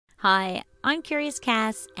Hi, I'm Curious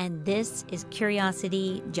Cass, and this is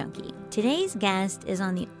Curiosity Junkie. Today's guest is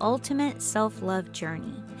on the ultimate self-love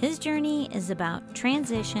journey. His journey is about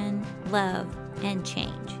transition, love, and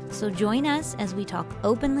change. So join us as we talk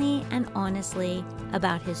openly and honestly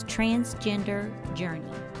about his transgender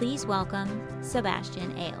journey. Please welcome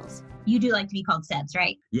Sebastian Ailes. You do like to be called Sebs,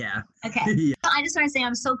 right? Yeah. Okay. Yeah. So I just want to say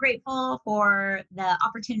I'm so grateful for the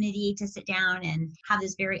opportunity to sit down and have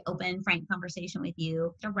this very open, frank conversation with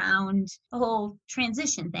you around the whole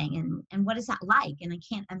transition thing and what is that like? And I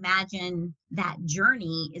can't imagine that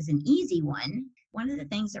journey is an easy one. One of the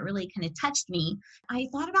things that really kind of touched me, I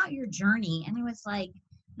thought about your journey and I was like,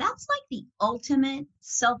 that's like the ultimate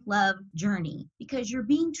self-love journey because you're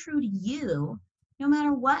being true to you, no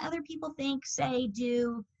matter what other people think, say,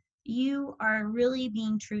 do. You are really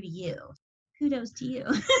being true to you. Kudos to you.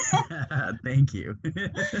 Thank you.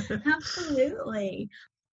 Absolutely.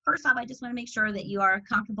 First off, I just want to make sure that you are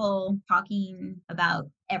comfortable talking about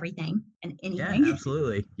everything and anything. Yeah,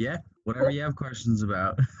 absolutely. Yeah. Whatever you have questions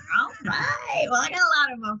about. All right. Well, I got a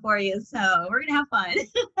lot of them for you, so we're going to have fun.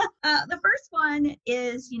 The first one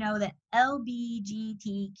is, the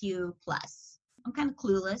LGBTQ+. I'm kind of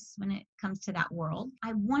clueless when it comes to that world.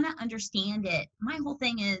 I want to understand it. My whole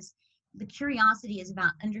thing is the curiosity is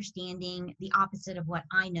about understanding the opposite of what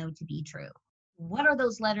I know to be true. What are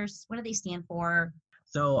those letters? What do they stand for?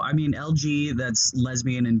 So, LG, that's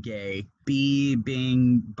lesbian and gay. B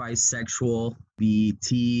being bisexual. B,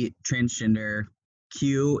 T, transgender.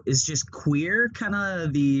 Q is just queer, kind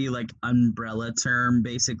of the umbrella term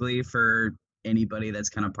basically for anybody that's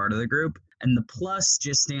kind of part of the group. And the plus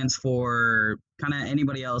just stands for kind of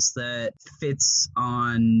anybody else that fits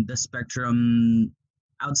on the spectrum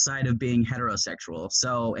outside of being heterosexual.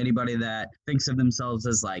 So anybody that thinks of themselves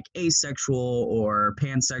as asexual or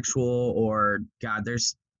pansexual or God,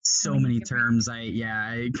 there's so many terms.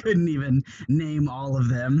 I couldn't even name all of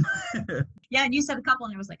them. Yeah, and you said a couple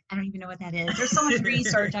and I was like, I don't even know what that is. There's so much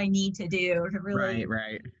research I need to do to really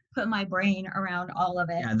right. put my brain around all of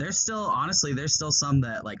it. Yeah, there's still some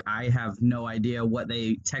that I have no idea what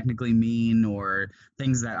they technically mean or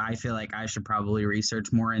things that I feel like I should probably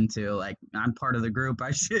research more into. I'm part of the group.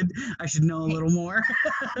 I should know a little more.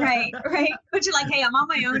 Right. But you're like, hey, I'm on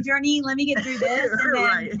my own journey. Let me get through this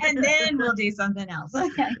and then we'll do something else.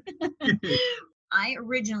 Okay. I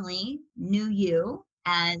originally knew you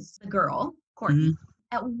as the girl, Courtney.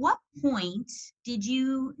 Mm-hmm. At what point did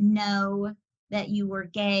you know that you were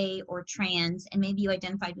gay or trans, and maybe you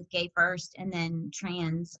identified with gay first and then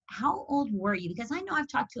trans? How old were you? Because I know I've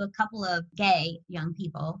talked to a couple of gay young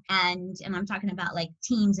people, and I'm talking about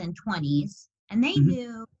teens and 20s, and they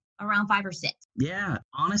knew around 5 or 6. Yeah,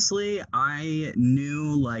 honestly, I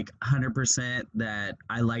knew 100% that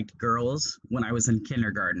I liked girls when I was in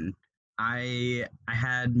kindergarten. I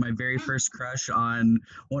had my very first crush on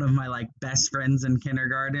one of my best friends in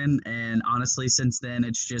kindergarten, and honestly since then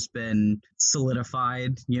it's just been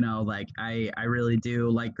solidified. I really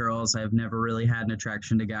do like girls. I've never really had an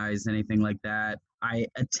attraction to guys, anything like that. I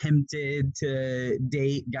attempted to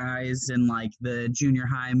date guys in the junior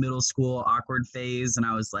high, middle school awkward phase, and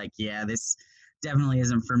I was like, yeah, this definitely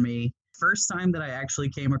isn't for me. First time that I actually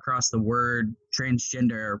came across the word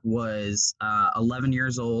transgender was 11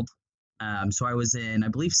 years old. So I was in, I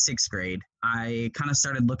believe, 6th grade. I kind of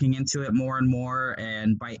started looking into it more and more,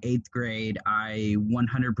 and by 8th grade, I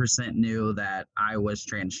 100% knew that I was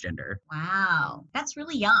transgender. Wow, that's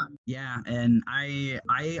really young. Yeah, and I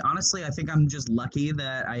honestly, I think I'm just lucky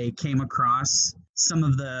that I came across some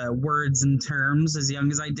of the words and terms as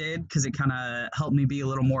young as I did, because it kind of helped me be a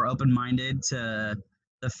little more open-minded to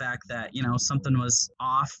the fact that, something was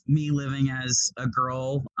off, me living as a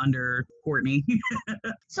girl under Courtney.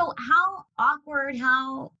 So how awkward,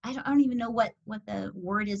 I don't even know what the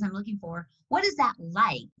word is I'm looking for. What is that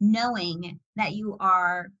like, knowing that you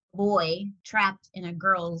are a boy trapped in a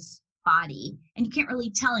girl's body and you can't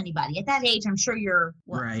really tell anybody? At that age, I'm sure you're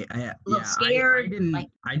right. A little scared.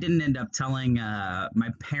 I didn't end up telling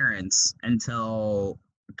my parents until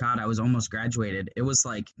God, I was almost graduated. It was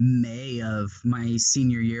May of my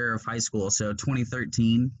senior year of high school, so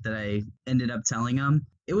 2013, that I ended up telling them.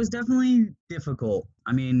 It was definitely difficult.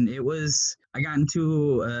 I got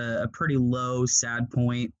into a pretty low, sad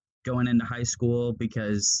point going into high school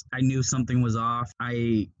because I knew something was off.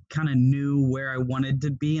 I kind of knew where I wanted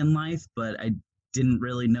to be in life, but I didn't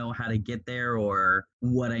really know how to get there or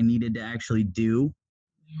what I needed to actually do.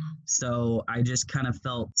 So I just kind of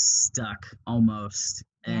felt stuck almost.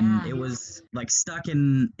 And Yeah. it was like stuck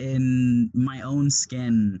in my own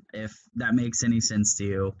skin, if that makes any sense to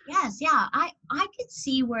you. Yes, yeah. I could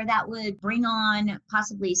see where that would bring on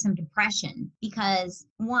possibly some depression because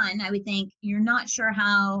one, I would think you're not sure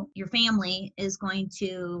how your family is going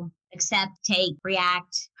to accept, take,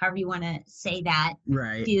 react, however you want to say that,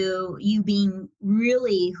 Right. to you being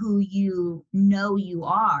really who you know you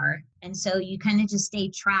are. And so you kind of just stay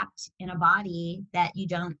trapped in a body that you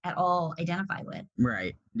don't at all identify with.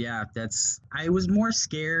 Right. Yeah, I was more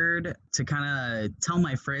scared to kind of tell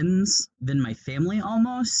my friends than my family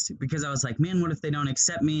almost, because I was like, man, what if they don't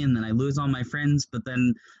accept me and then I lose all my friends? But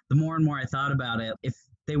then the more and more I thought about it, if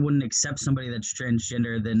they wouldn't accept somebody that's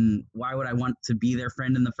transgender, then why would I want to be their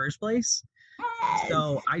friend in the first place? Yes.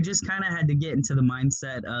 So I just kind of had to get into the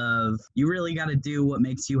mindset of you really got to do what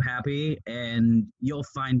makes you happy, and you'll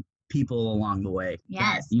find people along the way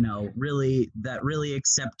Yes. that really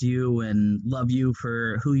accept you and love you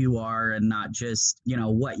for who you are, and not just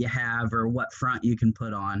what you have or what front you can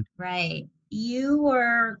put on. Right. You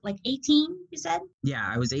were like 18, you said? Yeah,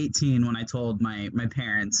 I was 18 when I told my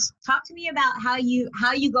parents. Talk to me about how you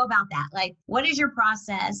go about that. Like, what is your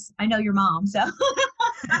process? I know your mom, so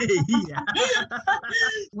Yeah.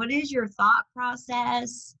 what is your thought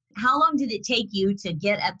process? How long did it take you to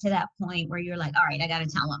get up to that point where you're like, all right, I got to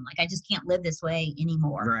tell them, like, I just can't live this way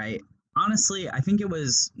anymore? Right. Honestly, I think it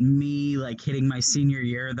was me like hitting my senior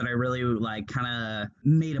year that I really like kind of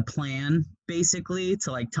made a plan basically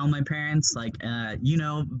to like tell my parents, like,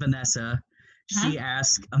 Vanessa, she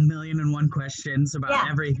asks 1,000,001 questions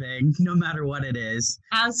about everything, no matter what it is.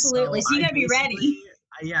 Absolutely. So you gotta be ready.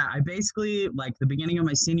 Yeah, I basically, like, the beginning of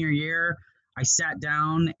my senior year, I sat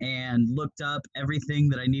down and looked up everything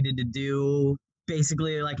that I needed to do,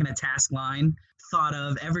 basically like in a task line, thought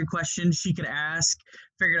of every question she could ask,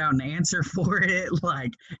 figured out an answer for it.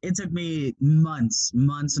 Like, it took me months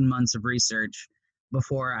and months of research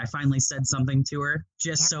before I finally said something to her,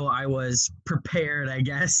 just so I was prepared, I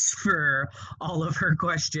guess, for all of her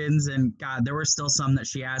questions. And God, there were still some that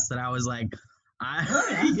she asked that I was like, I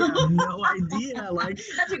have no idea. Like,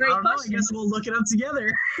 that's a great question. I guess we'll look it up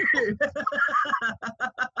together.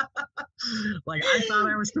 Like, I thought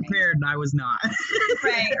I was prepared and I was not.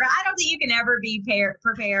 Right. I don't think you can ever be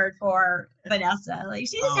prepared for Vanessa. Like,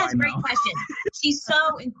 she just has great questions. She's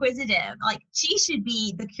so inquisitive. Like, she should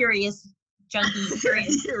be the curious junkie,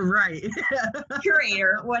 curious right.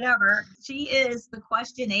 curator, whatever. She is the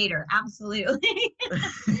questionator. Absolutely.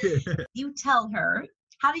 You tell her.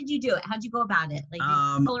 How did you do it? How'd you go about it? Like,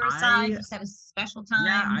 you pull her aside, just have a special time?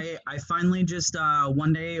 Yeah, I finally just,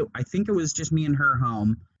 one day, I think it was just me and her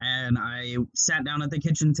home, and I sat down at the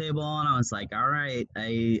kitchen table, and I was like, all right,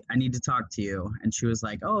 I need to talk to you. And she was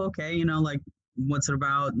like, oh, okay, like, what's it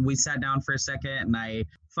about? We sat down for a second, and I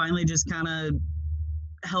finally just kind of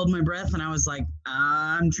held my breath, and I was like,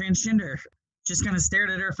 I'm transgender. Just kind of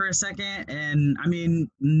stared at her for a second, and I mean,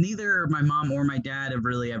 neither my mom or my dad have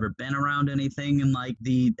really ever been around anything in like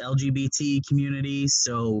the LGBT community,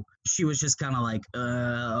 so she was just kind of like,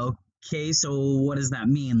 okay, so what does that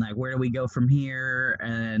mean? Like, where do we go from here?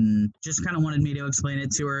 And just kind of wanted me to explain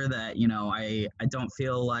it to her that, I don't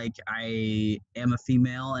feel like I am a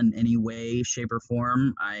female in any way, shape, or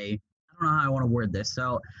form. I don't know how I want to word this.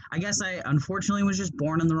 So I guess I unfortunately was just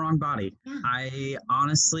born in the wrong body. I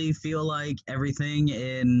honestly feel like everything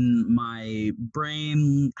in my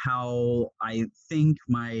brain, how I think,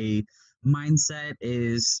 my mindset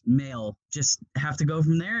is male. Just have to go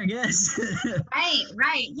from there, I guess.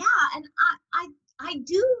 Right. Yeah. And I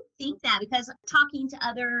do think that, because talking to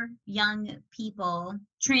other young people,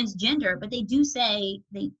 transgender, but they do say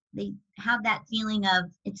they have that feeling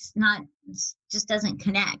of it just doesn't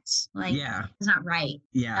connect. Like, it's not right.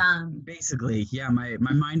 Yeah. Basically, yeah, my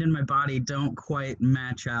mind and my body don't quite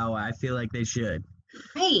match how I feel like they should.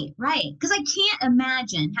 Right. Because I can't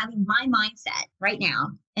imagine having my mindset right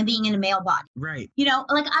now and being in a male body. Right.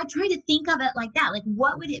 Like, I try to think of it like that. Like,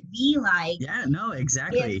 what would it be like? Yeah, no,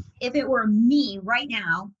 exactly. If it were me right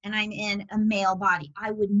now and I'm in a male body,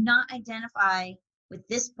 I would not identify with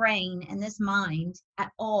this brain and this mind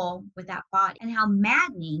at all with that body, and how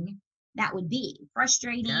maddening that would be.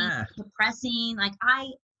 Frustrating, depressing. Like,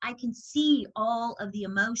 I can see all of the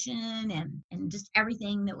emotion and just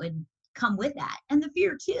everything that would come with that. And the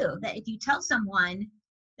fear too, that if you tell someone,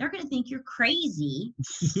 they're going to think you're crazy.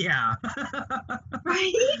 Yeah.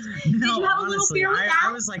 Right? No, Did you have honestly, a little fear with that?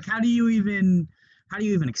 I was like, how do you even how do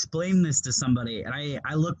you even explain this to somebody? And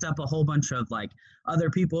I looked up a whole bunch of like other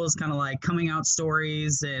people's kind of like coming out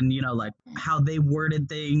stories and, you know, like how they worded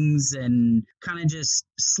things, and kind of just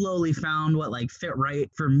slowly found what like fit right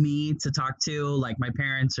for me to talk to, like my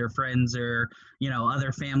parents or friends or, you know,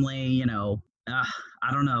 other family, you know.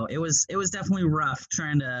 I don't know. It was definitely rough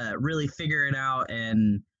trying to really figure it out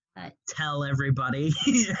and But tell everybody.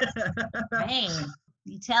 hey,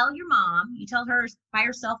 you tell your mom, you tell her by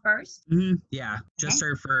herself first. Yeah, Okay. just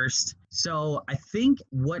her first. So I think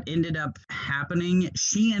what ended up happening,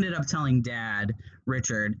 she ended up telling Dad,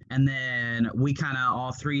 Richard, and then we kind of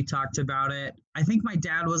all three talked about it. I think my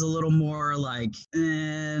dad was a little more like,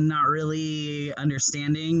 not really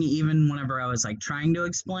understanding, even whenever I was like trying to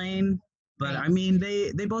explain. But Right. I mean,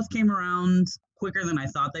 they both came around quicker than I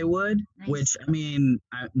thought they would, Nice. which I mean,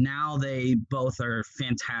 now they both are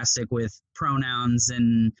fantastic with pronouns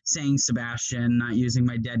and saying Sebastian, not using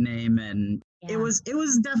my dead name. And Yeah. it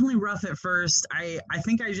was definitely rough at first. I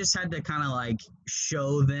think I just had to kind of like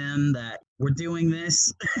show them that we're doing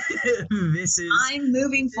this. I'm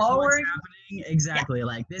moving This is forward. what's happening. Exactly. Yeah.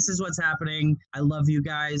 Like, this is what's happening. I love you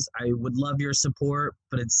guys. I would love your support,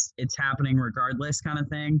 but it's happening regardless, kind of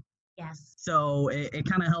thing. Yes. So it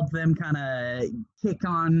kind of helped them kind of kick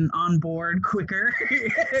on board quicker.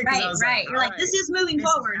 Right. Like, you're like, this is moving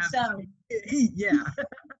forward. So yeah.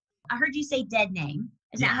 I heard you say dead name.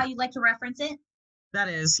 Is that how you like to reference it? That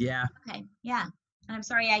is, yeah. Okay. Yeah. And I'm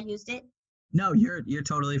sorry I used it. No, you're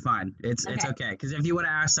totally fine. It's okay. Because if you would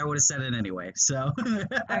have asked, I would have said it anyway. So. All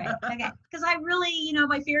right. Okay. Because I really, you know,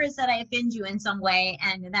 my fear is that I offend you in some way,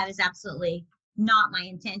 and that is absolutely not my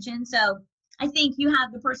intention. So I think you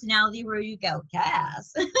have the personality where you go,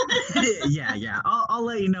 Cass. yeah. I'll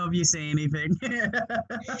let you know if you say anything.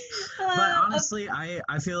 But honestly,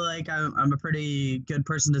 I feel like I'm a pretty good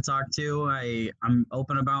person to talk to. I'm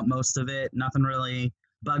open about most of it. Nothing really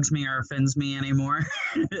bugs me or offends me anymore.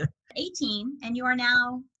 18, and you are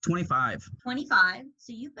now 25. 25.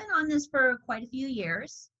 So you've been on this for quite a few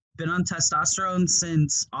years. Been on testosterone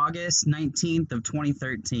since August 19th of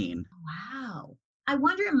 2013. Wow. I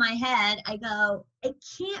wonder in my head, I go, it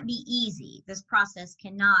can't be easy. This process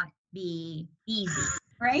cannot be easy,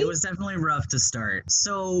 right? It was definitely rough to start.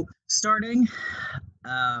 So starting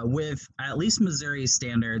with at least Missouri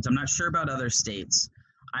standards, I'm not sure about other states.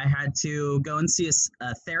 I had to go and see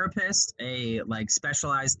a therapist, a like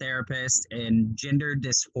specialized therapist in gender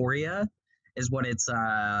dysphoria is what it's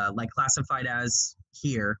like classified as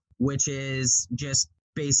here, which is just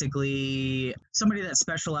basically somebody that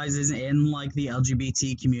specializes in like the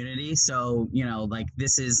LGBT community. So, you know, like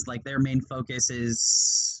this is like their main focus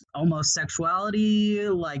is almost sexuality,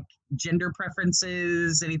 like gender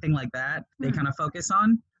preferences, anything like that they kind of focus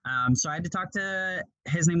on. So I had to talk to,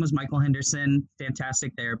 his name was Michael Henderson,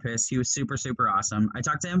 fantastic therapist. He was super, super awesome. I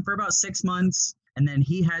talked to him for about 6 months, and then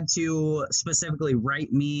he had to specifically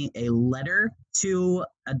write me a letter to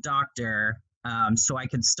a doctor so I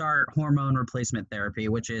could start hormone replacement therapy,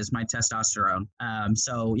 which is my testosterone.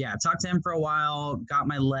 So yeah, talked to him for a while, got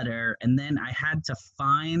my letter, and then I had to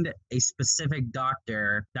find a specific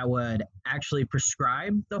doctor that would actually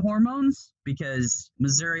prescribe the hormones, because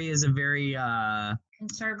Missouri is a very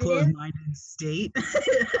conservative, closed-minded state.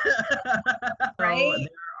 Right? So there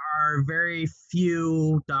are very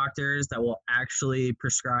few doctors that will actually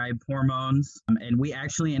prescribe hormones. And we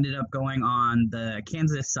actually ended up going on the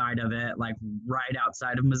Kansas side of it, like right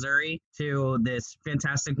outside of Missouri, to this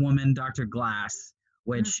fantastic woman, Dr. Glass,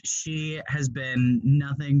 which she has been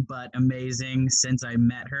nothing but amazing since I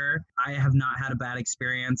met her. I have not had a bad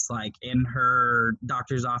experience like in her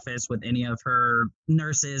doctor's office with any of her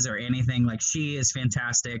nurses or anything. Like, she is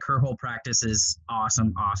fantastic. Her whole practice is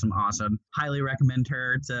awesome. Highly recommend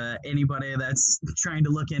her to anybody that's trying to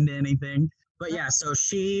look into anything. But yeah, so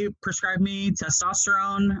she prescribed me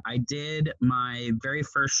testosterone. I did my very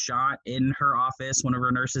first shot in her office. One of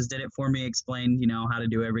her nurses did it for me, explained, you know, how to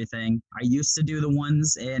do everything. I used to do the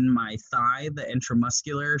ones in my thigh, the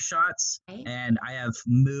intramuscular shots. And I have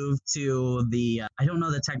moved to the, I don't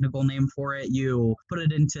know the technical name for it. You put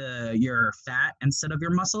it into your fat instead of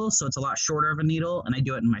your muscle. So it's a lot shorter of a needle. And I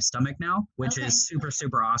do it in my stomach now, which is super,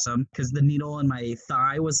 super awesome. Because the needle in my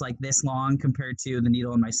thigh was like this long compared to the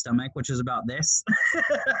needle in my stomach, which is about this.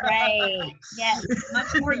 Right. Yes. Much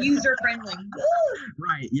more user friendly.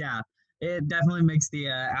 Right. Yeah. It definitely makes the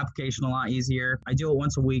application a lot easier. I do it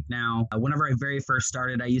once a week now. Whenever I very first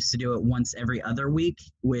started, I used to do it once every other week,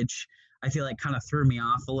 which I feel like kind of threw me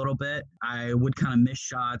off a little bit. I would kind of miss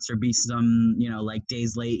shots or be some, you know, like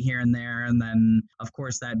days late here and there. And then, of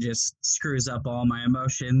course, that just screws up all my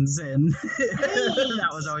emotions. And that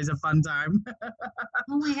was always a fun time.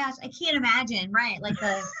 Oh my gosh, I can't imagine, right? Like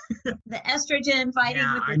the estrogen fighting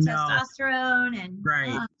Yeah, with I the know. testosterone and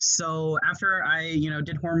Right. So after I,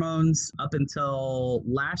 did hormones up until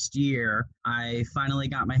last year, I finally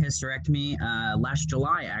got my hysterectomy last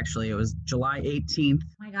July, actually. It was July 18th.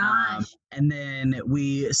 oh my gosh. And then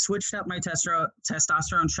we switched up my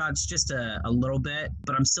testosterone shots just a little bit,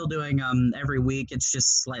 but I'm still doing every week. It's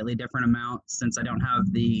just slightly different amount since I don't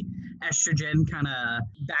have the estrogen kind of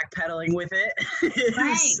backpedaling with it.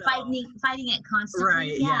 Right. So, Fighting it constantly.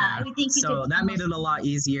 right, Yeah. yeah. I would think you So could that made almost it a lot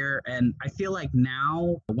easier. And I feel like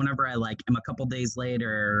now, whenever I like am a couple days late,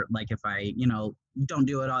 or like if I, don't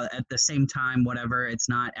do it all at the same time, whatever, it's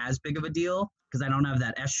not as big of a deal because I don't have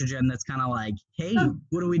that estrogen that's kind of like, hey, oh.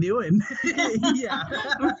 what are we doing? Yeah.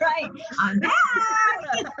 Right. I'm back.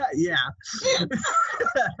 Yeah.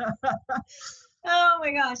 Oh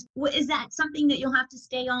my gosh. Is that something that you'll have to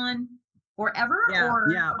stay on forever?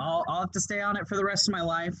 Yeah, I'll have to stay on it for the rest of my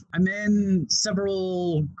life. I'm in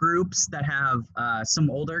several groups that have some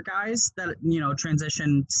older guys that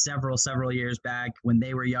transitioned several years back when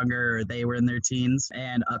they were younger, or they were in their teens,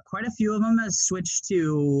 and quite a few of them have switched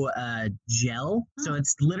to gel. So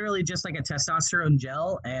it's literally just like a testosterone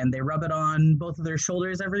gel, and they rub it on both of their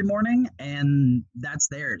shoulders every morning, and that's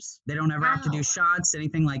theirs. They don't ever have to do shots,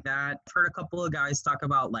 anything like that. I've heard a couple of guys talk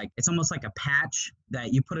about like it's almost like a patch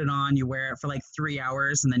that you put it on, you wear it for like 3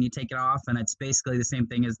 hours, and then you take it off, and it's basically the same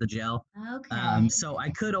thing as the gel. Okay. So I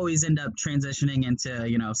could always end up transitioning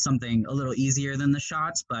into something a little easier than the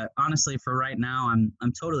shots, but honestly, for right now,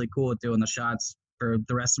 I'm totally cool with doing the shots for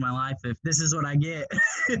the rest of my life if this is what I get.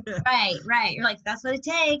 Right. You're like, that's what it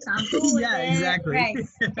takes. I'm cool with Yeah, it. exactly. Right.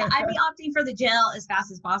 Yeah, I'd be opting for the gel as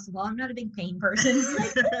fast as possible. I'm not a big pain person.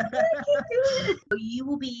 Like, I can't do it. So you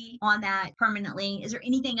will be on that permanently. Is there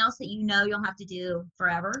anything else that you'll have to do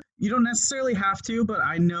forever? You don't necessarily have to, but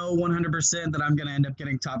I know 100% that I'm going to end up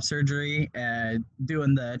getting top surgery and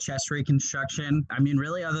doing the chest reconstruction. I mean,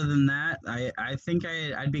 really, other than that, I think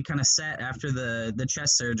I'd be kind of set after the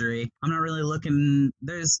chest surgery. I'm not really looking.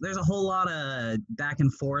 There's a whole lot of back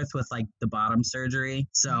and forth with like the bottom surgery.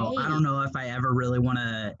 So I don't know if I ever really want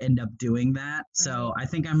to end up doing that. So I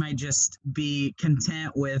think I might just be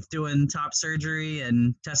content with doing top surgery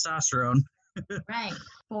and testosterone. Right.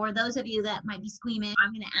 For those of you that might be squeaming,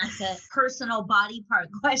 I'm going to ask a personal body part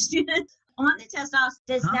question. On the testosterone,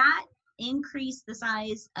 does that increase the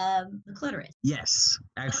size of the clitoris? Yes,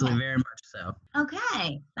 actually, very much so.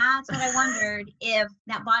 Okay. That's what I wondered, if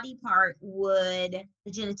that body part the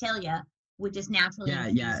genitalia would just naturally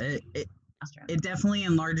it definitely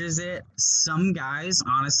enlarges it. Some guys,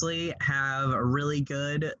 honestly, have a really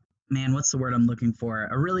good what's the word I'm looking for?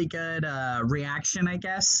 A really good reaction, I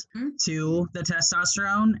guess, to the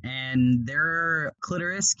testosterone, and their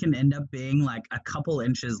clitoris can end up being like a couple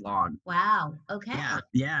inches long. Wow. Okay.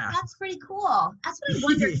 Yeah. That's pretty cool. That's what I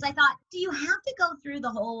wondered, because I thought, do you have to go through the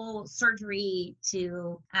whole surgery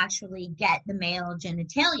to actually get the male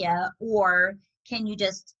genitalia, or can you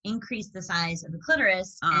just increase the size of the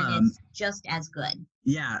clitoris and it's just as good?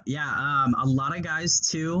 Yeah. A lot of guys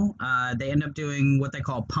too, they end up doing what they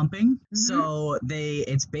call pumping. So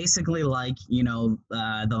it's basically like,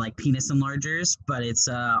 the like penis enlargers, but it's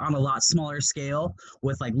on a lot smaller scale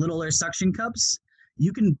with like littler suction cups.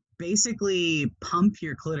 You can basically pump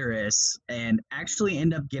your clitoris and actually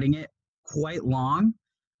end up getting it quite long.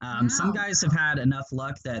 Some guys have had enough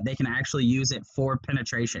luck that they can actually use it for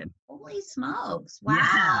penetration. Holy smokes! Wow.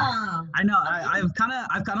 Yeah, I know. I've kind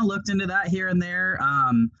of looked into that here and there.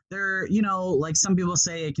 Like some people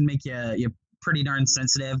say it can make you pretty darn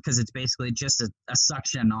sensitive because it's basically just a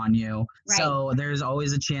suction on you. Right. So there's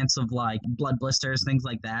always a chance of like blood blisters, things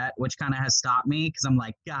like that, which kind of has stopped me because I'm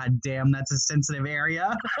like, God damn, that's a sensitive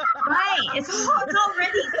area. Right. It's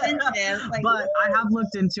already sensitive. Like, but I have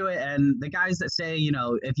looked into it, and the guys that say,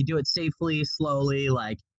 if you do it safely, slowly,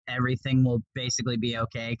 like everything will basically be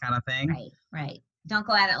okay kind of thing. Right. Don't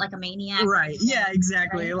go at it like a maniac. Right. Yeah,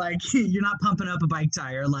 exactly. Right? Like you're not pumping up a bike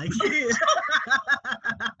tire. Like.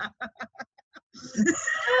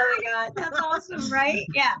 Oh my God, that's awesome, right?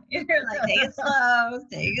 Yeah, you're like, take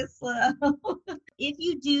it slow. If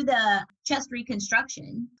you do the chest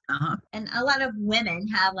reconstruction, and a lot of women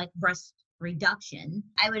have like breast reduction,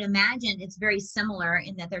 I would imagine it's very similar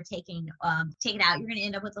in that they're taking it out. You're going to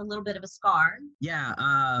end up with a little bit of a scar. Yeah.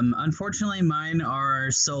 Unfortunately, mine are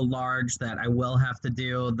so large that I will have to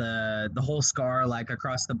do the whole scar like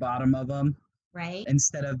across the bottom of them. Right.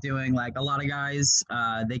 Instead of doing like a lot of guys,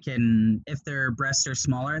 they can, if their breasts are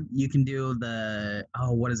smaller, you can do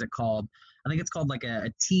what is it called? I think it's called like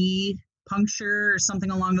a T puncture or something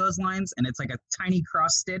along those lines. And it's like a tiny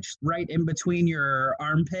cross stitch right in between your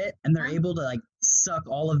armpit. And they're able to like suck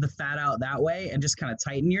all of the fat out that way and just kind of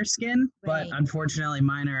tighten your skin. Right. But unfortunately,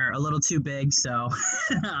 mine are a little too big, so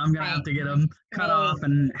I'm gonna have to get them cut Right. off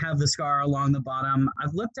and have the scar along the bottom.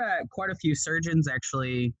 I've looked at quite a few surgeons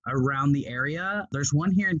actually around the area. There's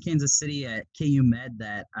one here in Kansas City at KU Med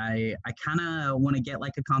that I kind of want to get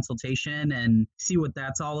like a consultation and see what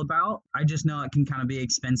that's all about. I just know it can kind of be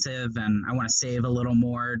expensive and I want to save a little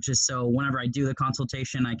more just so whenever I do the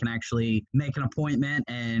consultation, I can actually make an appointment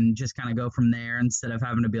and just kind of go from there instead of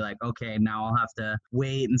having to be like, okay, now I'll have to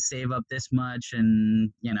wait and save up this much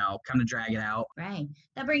and, you know, kind of drag it out. Right.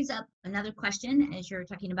 That brings up another question as you're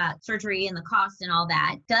talking about surgery and the cost and all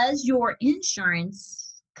that. Does your insurance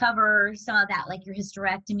cover some of that, like your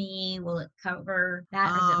hysterectomy? Will it cover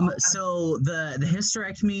that? So the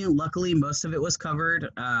hysterectomy, luckily most of it was covered.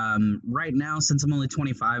 Right now, since I'm only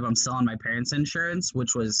 25, I'm still on my parents' insurance,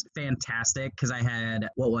 which was fantastic because I had,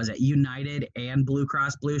 what was it, United and Blue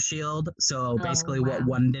Cross Blue Shield. So basically what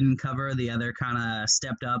one didn't cover, the other kind of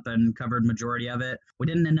stepped up and covered majority of it. We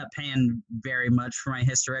didn't end up paying very much for my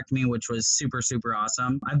hysterectomy, which was super, super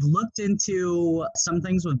awesome. I've looked into some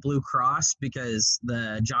things with Blue Cross because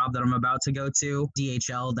the job that I'm about to go to,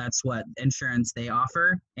 DHL, that's what insurance they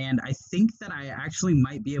offer. And I think that I actually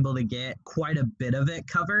might be able to get quite a bit of it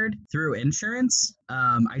covered through insurance.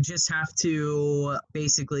 I just have to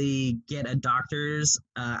basically get a doctor's,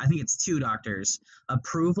 I think it's 2 doctors,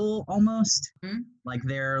 approval almost. Mm-hmm. Like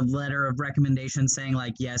their letter of recommendation saying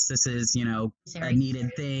like, yes, this is, you know, a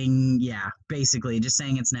needed thing. Yeah, basically just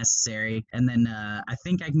saying it's necessary. And then I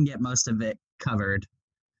think I can get most of it covered.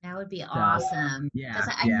 That would be awesome. Yeah.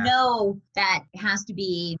 Because I know that has to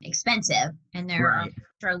be expensive. And there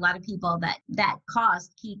are a lot of people that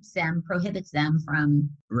cost prohibits them from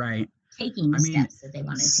taking the steps that they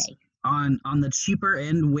want to take. On the cheaper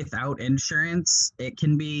end without insurance, it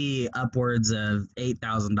can be upwards of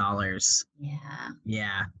 $8,000. Yeah.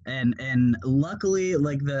 Yeah. And luckily,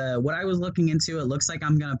 like what I was looking into, it looks like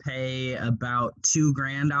I'm gonna pay about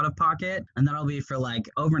 $2,000 out of pocket, and that'll be for like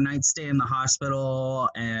overnight stay in the hospital,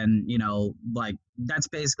 and you know, like that's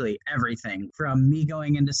basically everything from me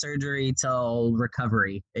going into surgery till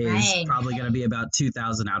recovery is probably gonna be about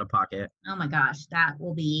 $2,000 out of pocket. Oh my gosh,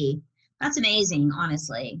 that's amazing,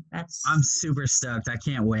 honestly. I'm super stoked. I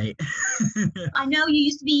can't wait. I know you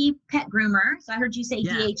used to be pet groomer, so I heard you say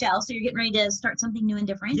DHL, so you're getting ready to start something new and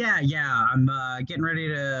different? Yeah. I'm getting ready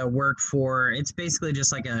to work for, it's basically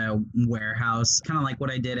just like a warehouse, kind of like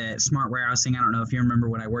what I did at Smart Warehousing. I don't know if you remember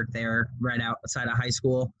when I worked there right outside of high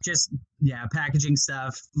school. Just, packaging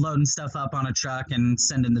stuff, loading stuff up on a truck and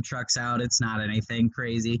sending the trucks out. It's not anything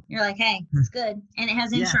crazy. You're like, hey, it's good. And it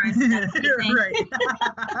has insurance. That's the thing. Right.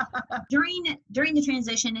 During the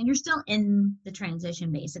transition, and you're still in the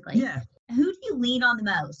transition basically. Yeah. Who do you lean on the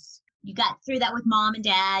most? You got through that with mom and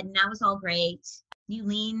dad, and that was all great. You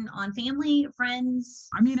lean on family, friends?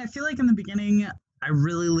 I mean, I feel like in the beginning, I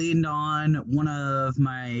really leaned on one of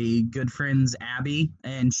my good friends, Abby,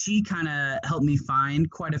 and she kind of helped me find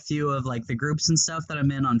quite a few of like the groups and stuff that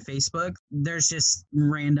I'm in on Facebook. There's just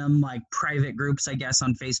random like private groups, I guess,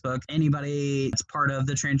 on Facebook. Anybody that's part of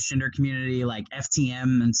the transgender community, like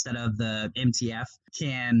FTM instead of the MTF,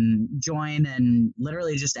 can join and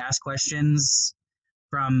literally just ask questions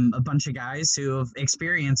from a bunch of guys who have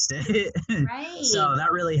experienced it. Right. So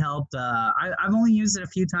that really helped. I've only used it a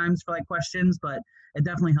few times for like questions, but it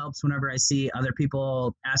definitely helps whenever I see other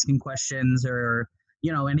people asking questions or,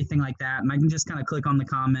 you know, anything like that. And I can just kind of click on the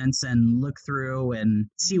comments and look through and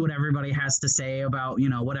see what everybody has to say about, you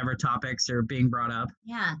know, whatever topics are being brought up.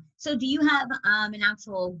 Yeah. So do you have an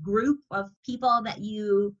actual group of people that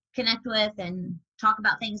you connect with and talk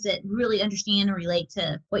about things that really understand or relate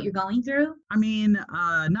to what you're going through? I mean,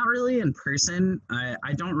 not really in person.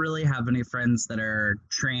 I don't really have any friends that are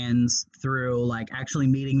trans through like actually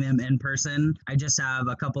meeting them in person. I just have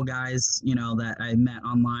a couple guys, you know, that I met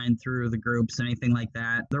online through the groups, anything like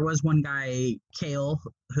that. There was one guy, Kale,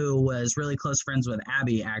 who was really close friends with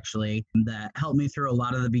Abby, actually, that helped me through a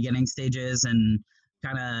lot of the beginning stages and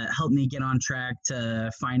kind of helped me get on track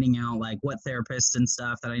to finding out like what therapists and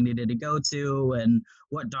stuff that I needed to go to and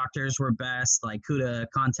what doctors were best, like who to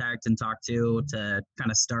contact and talk to kind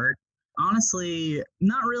of start. Honestly,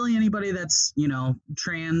 not really anybody that's, you know,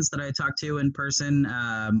 trans that I talk to in person.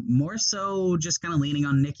 More so just kind of leaning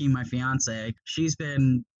on Nikki, my fiance. She's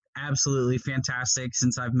been absolutely fantastic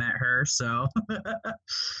since I've met her. So,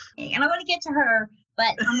 and I want to get to her,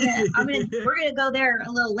 but we're gonna go there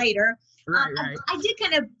a little later. Right. I did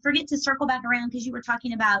kind of forget to circle back around because you were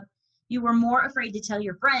talking about you were more afraid to tell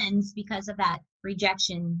your friends because of that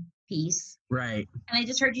rejection piece. Right. And I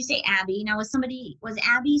just heard you say Abby. Now, was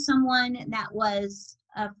Abby someone that was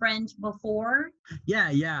a friend before? Yeah.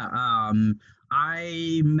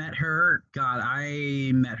 I met her. God,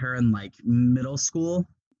 I met her in like middle school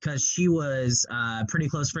because she was pretty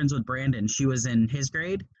close friends with Brandon. She was in his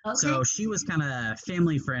grade, Okay. so she was kind of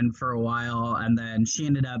family friend for a while, and then she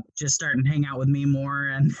ended up just starting to hang out with me more,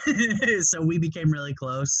 and so we became really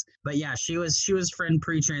close. But yeah, she was friend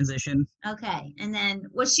pre-transition. Okay. And then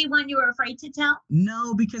was she one you were afraid to tell?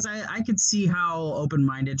 No, because I could see how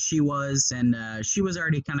open-minded she was, and she was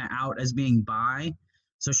already kind of out as being bi,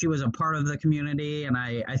 so she was a part of the community, and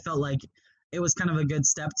I felt like it was kind of a good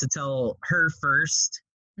step to tell her first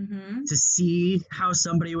Mm-hmm. to see how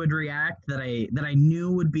somebody would react that I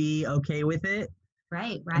knew would be okay with it,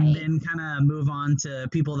 Right, and right, then kind of move on to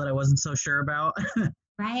people that I wasn't so sure about.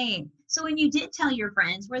 right. So when you did tell your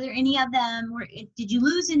friends, were there any of them, did you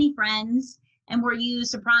lose any friends? And were you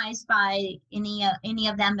surprised by any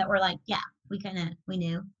of them that were like, yeah, we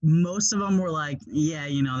knew? Most of them were like, yeah,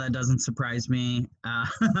 that doesn't surprise me.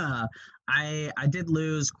 I did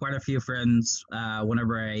lose quite a few friends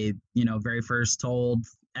whenever I very first told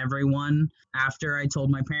everyone. After I told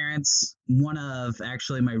my parents, one of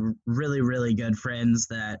actually my really really good friends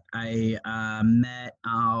that I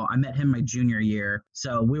met him my junior year,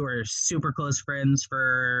 so we were super close friends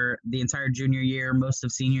for the entire junior year, most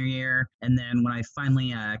of senior year, and then when I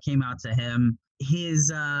finally came out to him, his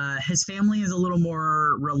family is a little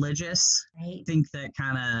more religious. Right. I think that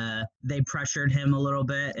kind of they pressured him a little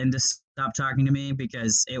bit and to stop talking to me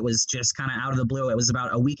because it was just kind of out of the blue. It was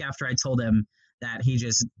about a week after I told him that he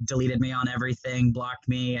just deleted me on everything, blocked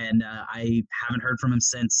me, and I haven't heard from him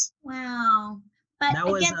since. Wow. But That I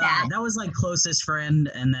was get that. that was like closest friend,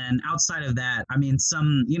 and then outside of that, I mean,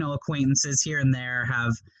 some acquaintances here and there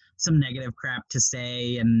have some negative crap to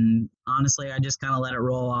say, and honestly, I just kind of let it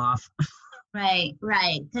roll off. Right,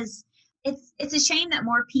 right. Because it's a shame that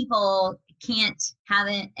more people can't have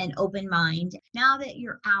an open mind. Now that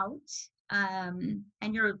you're out, and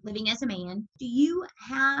you're living as a man, do you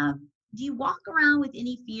walk around with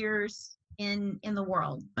any fears in the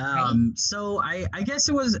world? Right? So I guess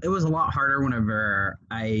it was a lot harder whenever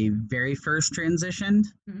I very first transitioned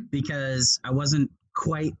Mhm. because I wasn't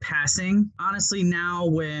quite passing. Honestly, now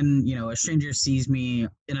when, a stranger sees me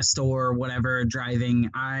in a store or whatever driving,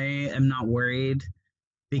 I am not worried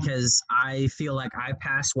Yeah. because I feel like I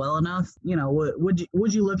pass well enough.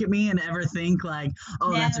 Would you look at me and ever think like,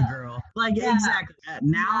 oh, No, that's a girl? Like no, exactly.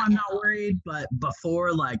 Now not I'm at not all. worried, but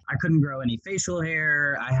before like I couldn't grow any facial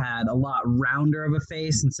hair. I had a lot rounder of a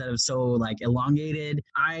face instead of so like elongated.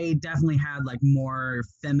 I definitely had like more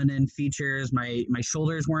feminine features. My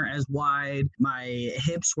shoulders weren't as wide. My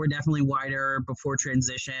hips were definitely wider before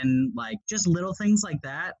transition. Like just little things like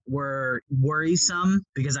that were worrisome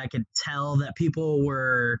because I could tell that people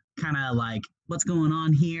were kind of like, what's going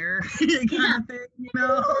on here kind Yeah. of thing.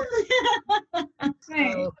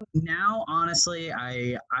 Right. So now honestly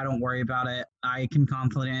I don't worry about it. I can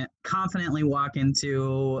confidently walk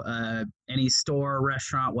into any store,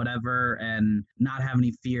 restaurant, whatever, and not have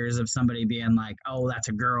any fears of somebody being like, oh, that's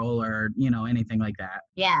a girl, or anything like that.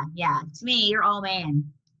 Yeah, yeah. To me, you're all man.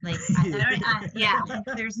 Like, yeah,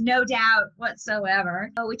 there's no doubt whatsoever.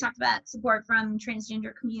 So we talked about support from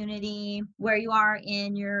transgender community, where you are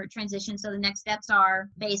in your transition. So the next steps are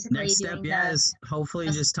basically Next step, doing yeah, is hopefully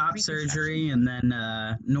the just top reconstruction. surgery and then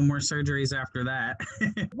no more surgeries after that.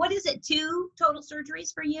 What is it? Two total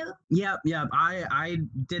surgeries for you? Yep. I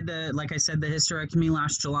did like I said, the hysterectomy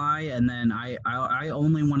last July, and then I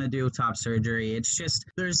only want to do top surgery. It's just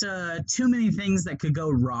there's too many things that could go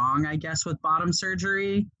wrong, I guess, with bottom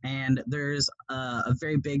surgery, and there's a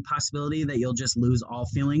very big possibility that you'll just lose all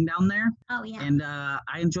feeling down there. Oh yeah. And I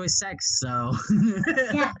enjoy sex, so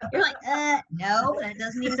Yeah. You're like, no, that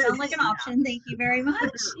doesn't even sound like an option. Thank you very much.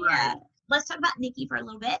 right. Yeah. Let's talk about Nikki for a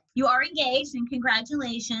little bit. You are engaged, and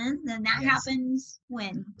congratulations. And that Yes. happens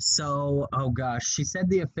when? So, oh gosh, she said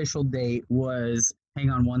the official date was. Hang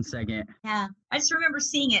on one second. Yeah. I just remember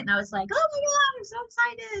seeing it and I was like, oh my God, I'm so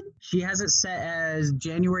excited. She has it set as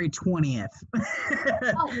January 20th.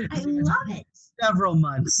 Oh, I love it. Several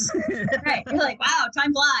months. Right. You're like, wow,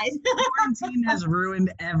 time flies. Quarantine has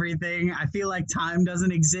ruined everything. I feel like time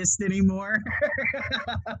doesn't exist anymore.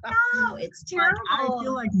 No, it's Like, I terrible.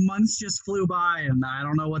 feel like months just flew by and I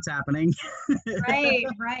don't know what's happening. Right,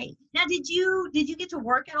 right. Now, did you get to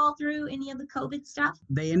work at all through any of the COVID stuff?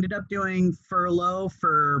 They ended up doing furlough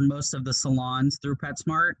for most of the salons through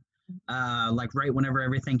PetSmart, like right whenever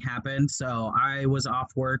everything happened. So I was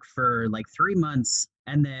off work for like 3 months,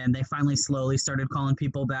 and then they finally slowly started calling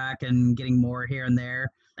people back and getting more here and there.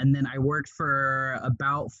 And then I worked for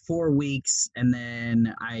about 4 weeks, and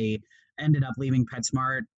then I ended up leaving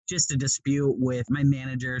PetSmart just a dispute with my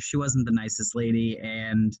manager. She wasn't the nicest lady,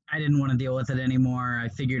 and I didn't want to deal with it anymore. I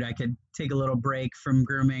figured I could take a little break from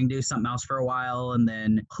grooming, do something else for a while, and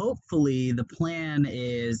then hopefully the plan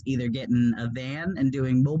is either getting a van and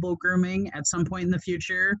doing mobile grooming at some point in the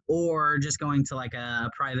future, or just going to like a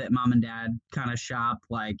private mom and dad kind of shop,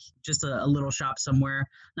 like just a little shop somewhere.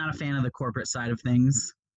 Not a fan of the corporate side of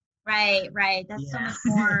things. Right. That's so much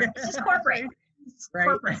more. It's just corporate. It's right.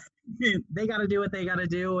 corporate. They got to do what they got to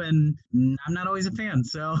do, and I'm not always a fan.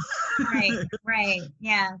 So right.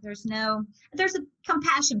 Yeah. There's a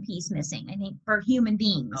compassion piece missing, I think, for human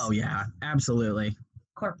beings. Oh yeah, absolutely.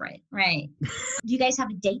 Corporate. Right. Do you guys have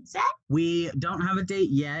a date set? We don't have a date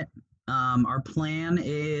yet. Our plan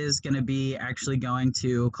is going to be actually going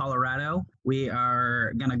to Colorado. We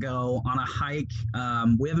are going to go on a hike.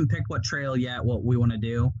 We haven't picked what trail yet, what we want to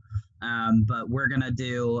do. But we're going to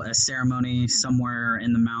do a ceremony somewhere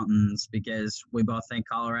in the mountains because we both think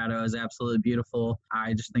Colorado is absolutely beautiful.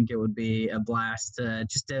 I just think it would be a blast to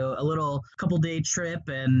just do a little couple-day trip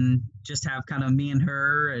and just have kind of me and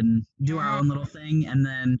her and do our own little thing. And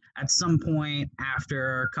then at some point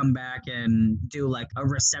after, come back and do like a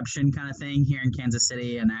reception kind of thing here in Kansas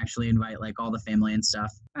City and actually invite like all the family and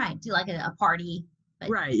stuff. Right. Do like a party. But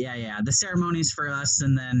right, yeah. The ceremony's for us,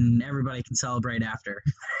 and then everybody can celebrate after.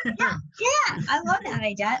 yeah, I love that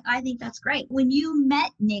idea. I think that's great. When you met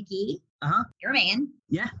Nikki, your man,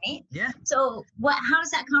 right? Yeah. So how does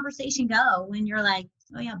that conversation go when you're like,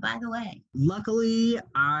 oh yeah, by the way? Luckily,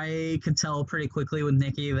 I could tell pretty quickly with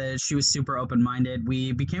Nikki that she was super open-minded.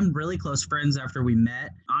 We became really close friends after we met.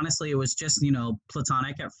 Honestly, it was just,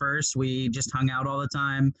 platonic at first. We just hung out all the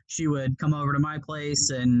time. She would come over to my place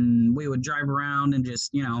and we would drive around and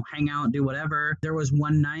just, hang out and do whatever. There was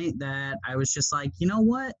one night that I was just like, you know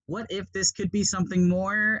what? What if this could be something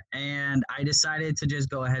more? And I decided to just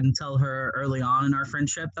go ahead and tell her early on in our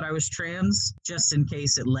friendship that I was trans, just in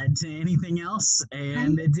case it led to anything else.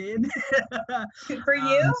 And it did. Good for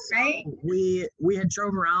you, right? We had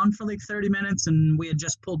drove around for like 30 minutes and we had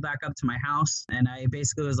just pulled back up to my house. And I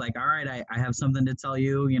basically was like, all right, I have something to tell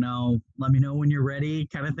you, let me know when you're ready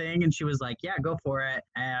kind of thing. And she was like, yeah, go for it.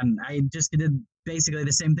 And I just did basically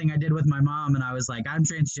the same thing I did with my mom. And I was like, I'm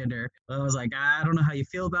transgender. I was like, I don't know how you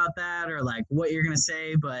feel about that or like what you're going to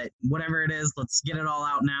say, but whatever it is, let's get it all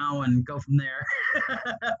out now and go from there.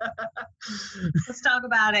 Let's talk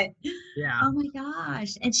about it. Yeah. Oh my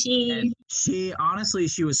gosh. And she honestly,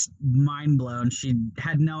 she was mind blown. She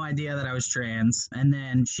had no idea that I was trans. And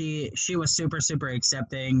then she was super, super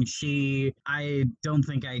accepting. I don't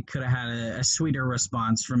think I could have had a sweeter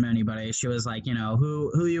response from anybody. She was like,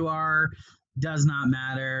 who you are does not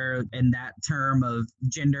matter in that term of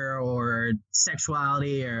gender or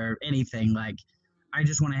sexuality or anything. Like, I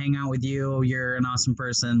just want to hang out with you. You're an awesome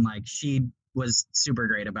person. Like, she was super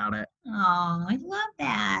great about it. Oh, I love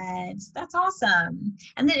that. That's awesome.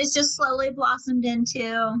 And then it's just slowly blossomed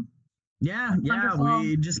into. Yeah. Wonderful.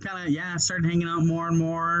 We just kind of, started hanging out more and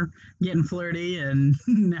more, getting flirty, and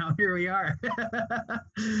now here we are.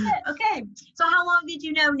 Okay. So how long did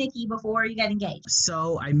you know Nikki before you got engaged?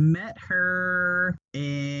 So I met her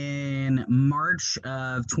in March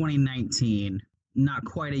of 2019. Not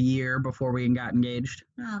quite a year before we got engaged.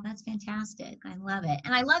 Oh, that's fantastic. I love it.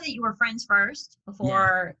 And I love that you were friends first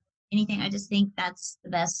before anything. I just think that's the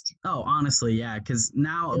best. Oh, honestly, yeah. Because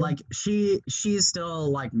now, like, she's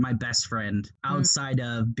still like my best friend outside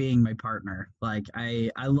of being my partner. Like,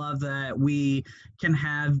 I love that we can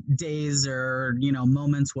have days or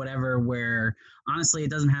moments, whatever, where honestly it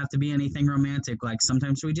doesn't have to be anything romantic. Like,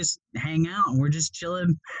 sometimes we just hang out and we're just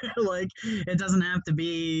chilling. Like, it doesn't have to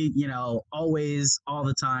be always all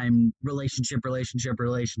the time relationship,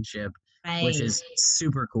 Right. which is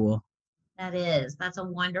super cool. That's a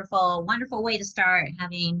wonderful, wonderful way to start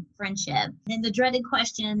having friendship. Then the dreaded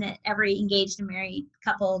question that every engaged and married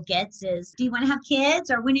couple gets is, do you want to have kids,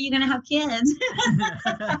 or when are you going to have kids?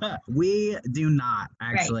 We do not,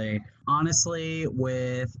 actually. Right. Honestly,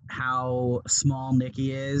 with how small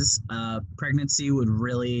Nikki is, pregnancy would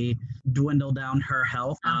really dwindle down her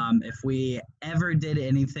health. If we ever did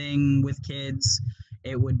anything with kids,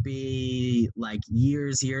 it would be like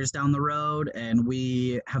years down the road. And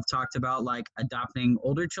we have talked about like adopting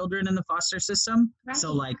older children in the foster system. Right.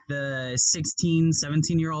 So like the 16,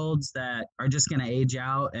 17-year-olds that are just going to age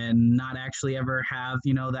out and not actually ever have,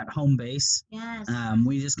 that home base. Yes.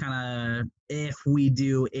 We just kind of, if we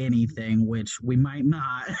do anything, which we might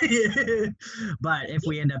not, but if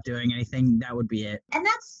we end up doing anything, that would be it. And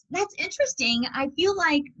that's interesting. I feel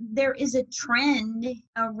like there is a trend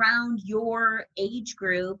around your age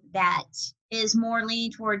group that is more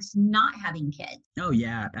leaning towards not having kids. Oh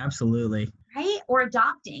yeah, absolutely. right? Or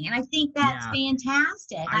adopting. And I think that's Yeah.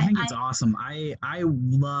 fantastic. I think it's awesome. I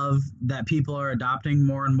love that people are adopting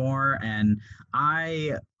more and more, and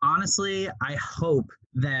I honestly I hope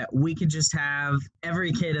that we could just have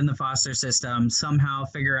every kid in the foster system somehow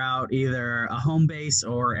figure out either a home base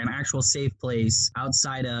or an actual safe place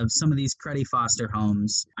outside of some of these cruddy foster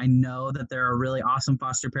homes. I know that there are really awesome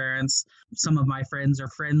foster parents. Some of my friends are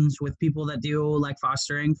friends with people that do like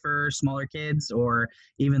fostering for smaller kids or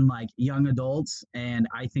even like young adults, and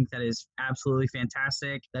I think that is absolutely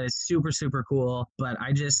fantastic. That is super, super cool. But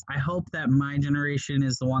I hope that my generation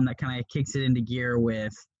is the one that kind of kicks it into gear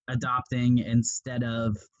with adopting instead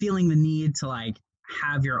of feeling the need to like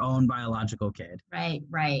have your own biological kid. Right,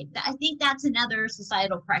 right. I think that's another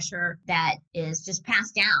societal pressure that is just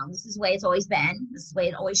passed down. This is the way it's always been. This is the way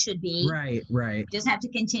it always should be. Right, right. Just have to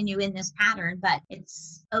continue in this pattern, but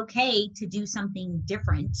it's okay to do something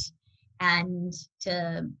different. And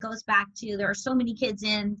goes back to, there are so many kids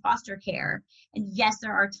in foster care. And yes,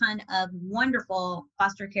 there are a ton of wonderful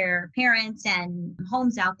foster care parents and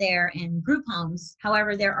homes out there and group homes.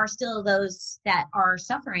 However, there are still those that are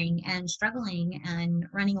suffering and struggling and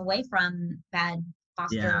running away from bad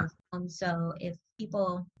foster homes. So if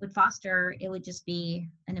people would foster, it would just be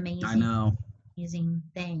an amazing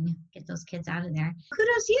thing. Get those kids out of there.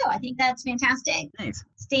 Kudos to you. I think that's fantastic. Thanks.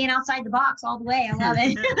 Staying outside the box all the way. I love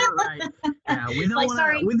it. Right. Yeah, we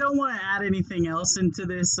don't want to add anything else into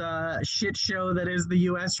this shit show that is the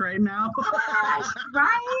U.S. right now. Gosh,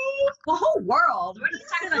 right? The whole world. What are you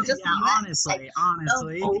talking about? Just the US?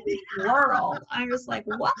 Honestly. The whole world. I'm just like,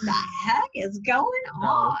 what the heck is going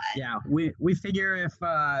on? Yeah, we figure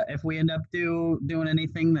if we end up doing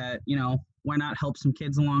anything that, you know, why not help some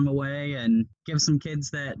kids along the way and give some kids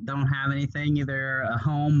that don't have anything, either a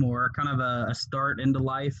home or kind of a start into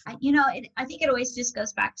life? I think it always just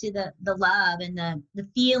goes back to the love and the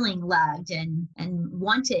feeling loved and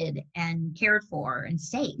wanted and cared for and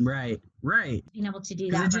safe. Right. Being able to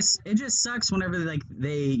do that. It just sucks whenever like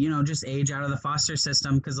they just age out of the foster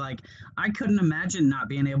system, because like I couldn't imagine not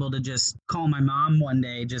being able to just call my mom one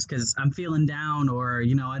day just because I'm feeling down, or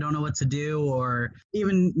I don't know what to do, or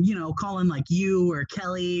even calling like you or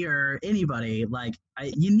Kelly or anybody. Like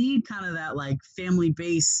you need kind of that like family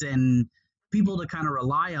base and people to kind of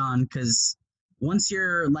rely on, because once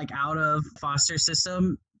you're like out of foster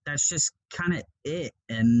system, that's just kind of it,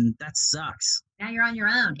 and that sucks. Now you're on your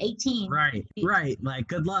own, 18. Right. Like,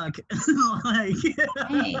 good luck. Like,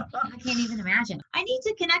 hey, I can't even imagine. I need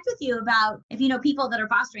to connect with you about if you know people that are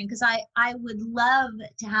fostering, because I would love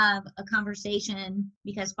to have a conversation,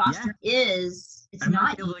 because foster I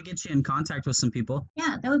might be able to get you in contact with some people.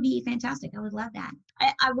 Yeah, that would be fantastic. I would love that.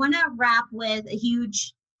 I want to wrap with a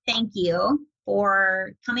huge thank you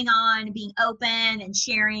for coming on, being open and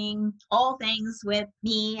sharing all things with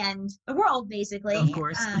me and the world, basically. Of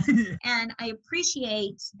course. And I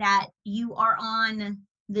appreciate that you are on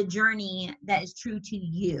the journey that is true to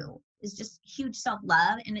you. It's just huge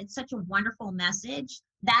self-love, and it's such a wonderful message.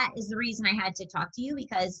 That is the reason I had to talk to you,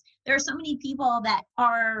 because there are so many people that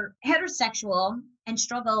are heterosexual and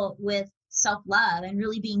struggle with self-love and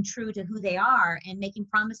really being true to who they are and making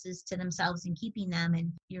promises to themselves and keeping them. And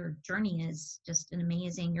your journey is just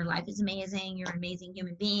your life is amazing. You're an amazing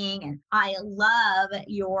human being. And I love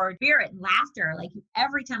your spirit and laughter. Like,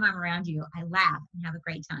 every time I'm around you, I laugh and have a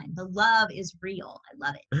great time. The love is real. I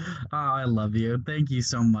love it. Oh, I love you. Thank you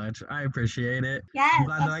so much. I appreciate it. Yes, I'm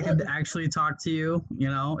glad that I could actually talk to you.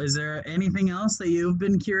 Is there anything else that you've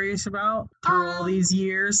been curious about through all these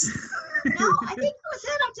years? No, I think that was it.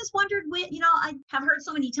 I just wondered, I have heard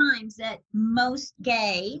so many times that most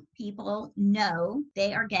gay people know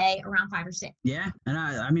they are gay around 5 or 6. Yeah. And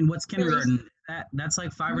I mean, what's kindergarten? That's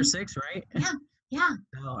like 5 or 6, right? Yeah.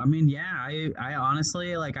 So, I mean, I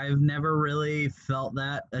honestly, like, I've never really felt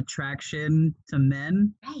that attraction to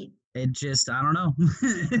men. Right. It just, I don't know.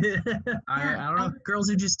 I don't know. Girls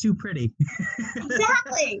are just too pretty.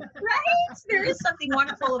 Exactly. Right? There is something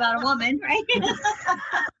wonderful about a woman, right?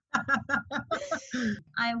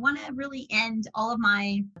 I want to really end all of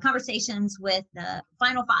my conversations with the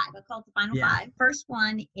final 5. I call it the final 5. First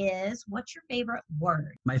one is, what's your favorite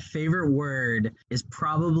word? My favorite word is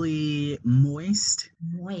probably moist.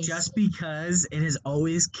 Moist. Just because it has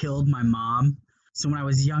always killed my mom. So when I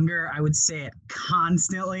was younger, I would say it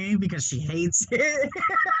constantly because she hates it.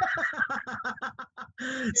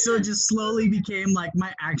 So it just slowly became like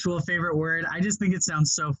my actual favorite word. I just think it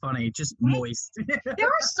sounds so funny. Just moist. There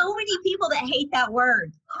are so many people that hate that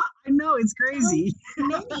word. I know, it's crazy. So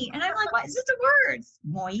many. And I'm like, what is this a word?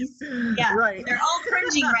 Moist. Yeah. Right. They're all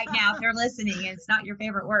cringing right now if they're listening and it's not your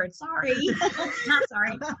favorite word. Sorry. Not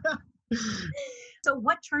sorry. So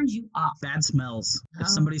what turns you off? Bad smells. Oh. If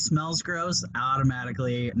somebody smells gross,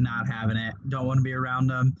 automatically not having it. Don't want to be around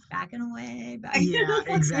them. Backing away. Yeah,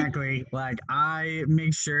 exactly. Like I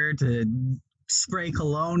make sure to spray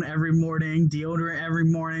cologne every morning, deodorant every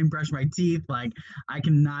morning, brush my teeth. Like I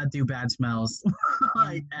cannot do bad smells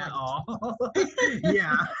like at all.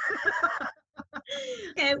 Yeah.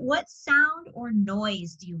 Okay, what sound or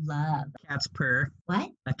noise do you love? Cat's purr.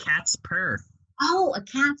 What? A cat's purr. Oh, a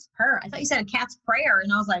cat's purr. I thought you said a cat's prayer,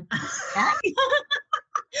 and I was like, cat?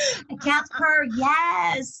 A cat's purr,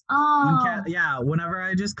 yes. Oh, Whenever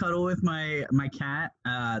I just cuddle with my cat,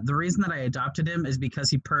 the reason that I adopted him is because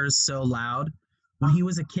he purrs so loud. When he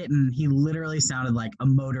was a kitten, he literally sounded like a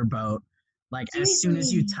motorboat. Like seriously? As soon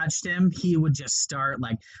as you touched him, he would just start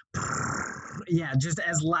like, yeah, just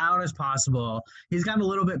as loud as possible. He's gotten a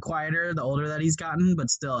little bit quieter the older that he's gotten, but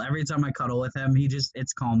still, every time I cuddle with him,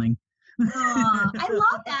 it's calming. Oh, I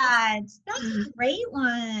love that. That's a great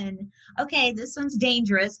one. Okay, this one's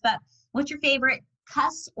dangerous, but what's your favorite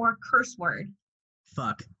cuss or curse word?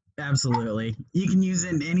 Fuck. Absolutely. You can use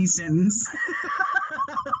it in any sentence.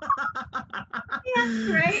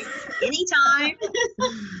 Yeah, right? Anytime.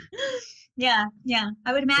 Yeah.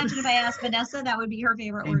 I would imagine if I asked Vanessa, that would be her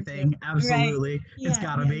favorite word too. Absolutely. Right? It's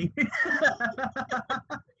gotta be.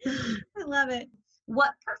 I love it.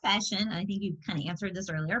 What profession, I think you kind of answered this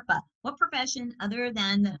earlier, but what profession other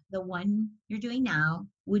than the one you're doing now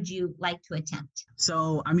would you like to attempt?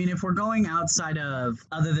 So, I mean, if we're going outside of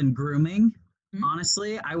other than grooming,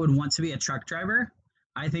 honestly, I would want to be a truck driver.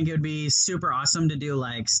 I think it would be super awesome to do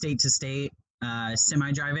like state to state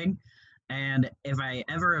semi-driving. And if I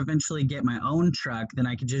ever eventually get my own truck, then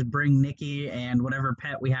I could just bring Nikki and whatever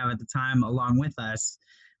pet we have at the time along with us.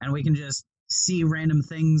 And we can just see random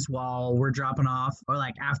things while we're dropping off, or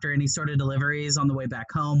like after any sort of deliveries on the way back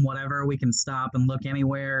home, whatever, we can stop and look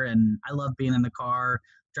anywhere. And I love being in the car,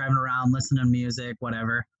 driving around, listening to music,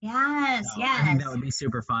 whatever. Yes, so yes. I think that would be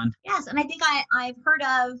super fun. Yes, and I think I've heard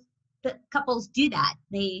of the couples do that.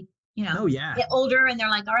 They, oh, yeah, get older and they're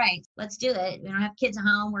like, all right, let's do it. We don't have kids at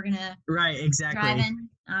home. We're gonna driving.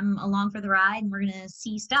 I'm along for the ride, and we're gonna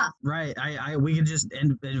see stuff. Right. We could just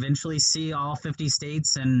eventually see all 50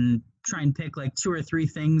 states and try and pick like 2 or 3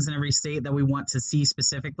 things in every state that we want to see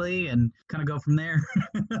specifically, and kind of go from there.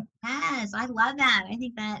 Yes, I love that. I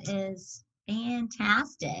think that is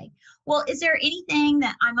fantastic. Well, is there anything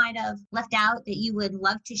that I might have left out that you would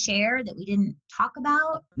love to share that we didn't talk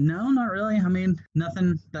about? No, not really. I mean,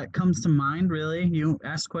 nothing that comes to mind, really. You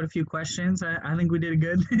asked quite a few questions. I think we did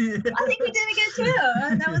good. I think we did good too.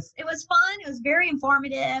 It was fun. It was very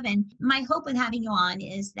informative. And my hope with having you on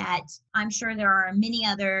is that I'm sure there are many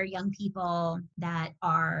other young people that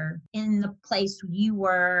are in the place you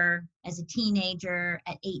were as a teenager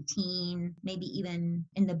at 18, maybe even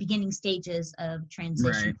in the beginning stages of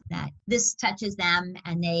transition, right, that this touches them,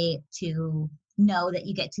 and they to know that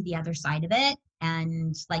you get to the other side of it.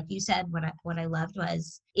 And like you said, what I loved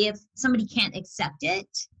was, if somebody can't accept it,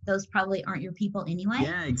 those probably aren't your people anyway.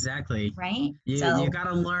 Yeah, exactly. Right? You got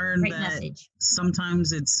to learn that message.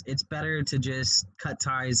 Sometimes it's better to just cut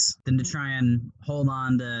ties than to try and hold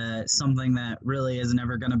on to something that really isn't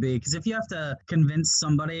ever going to be. Because if you have to convince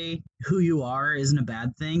somebody who you are isn't a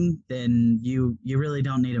bad thing, then you really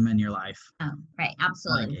don't need them in your life. Oh, right.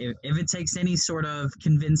 Absolutely. Like if it takes any sort of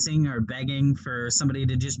convincing or begging for somebody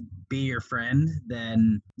to just be your friend,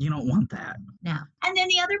 then you don't want that. No. And then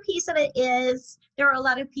the other piece of it is, there are a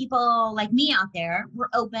lot of people like me out there. We're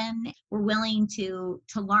open, we're willing to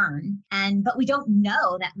learn, but we don't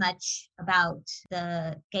know that much about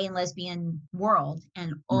the gay and lesbian world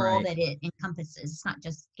and all right, that it encompasses. It's not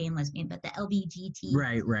just gay and lesbian, but the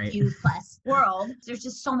LGBTQ plus world. There's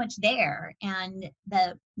just so much there. And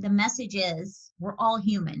the message is, we're all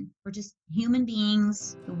human. We're just human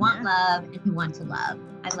beings who want love and who want to love.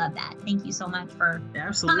 I love that. Thank you so much for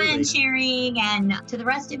coming and sharing. And to the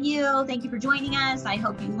rest of you, thank you for joining us. I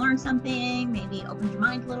hope you learned something, maybe opened your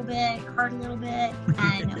mind a little bit, your heart a little bit,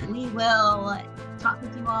 and we will talk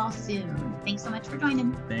with you all soon. Thanks so much for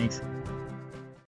joining. Thanks.